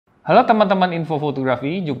Halo teman-teman info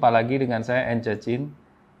fotografi, jumpa lagi dengan saya Encecin.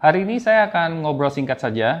 Hari ini saya akan ngobrol singkat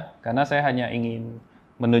saja, karena saya hanya ingin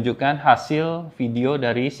menunjukkan hasil video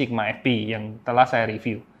dari Sigma FP yang telah saya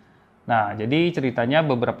review. Nah, jadi ceritanya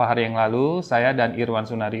beberapa hari yang lalu, saya dan Irwan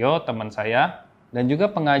soenario, teman saya, dan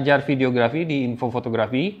juga pengajar videografi di info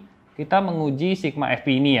fotografi, kita menguji Sigma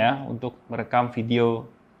FP ini ya, untuk merekam video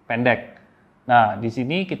pendek. Nah, di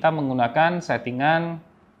sini kita menggunakan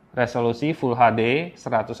settingan resolusi Full HD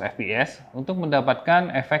 100 fps untuk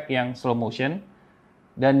mendapatkan efek yang slow motion,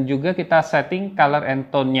 dan juga kita setting color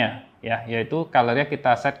and tone-nya ya, yaitu color-nya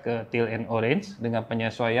kita set ke teal and orange dengan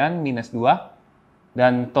penyesuaian -2,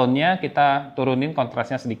 dan tone-nya kita turunin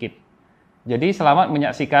kontrasnya sedikit. Jadi selamat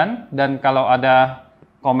menyaksikan, dan kalau ada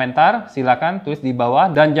komentar silakan tulis di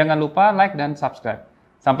bawah, dan jangan lupa like dan subscribe.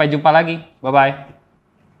 Sampai jumpa lagi, bye bye.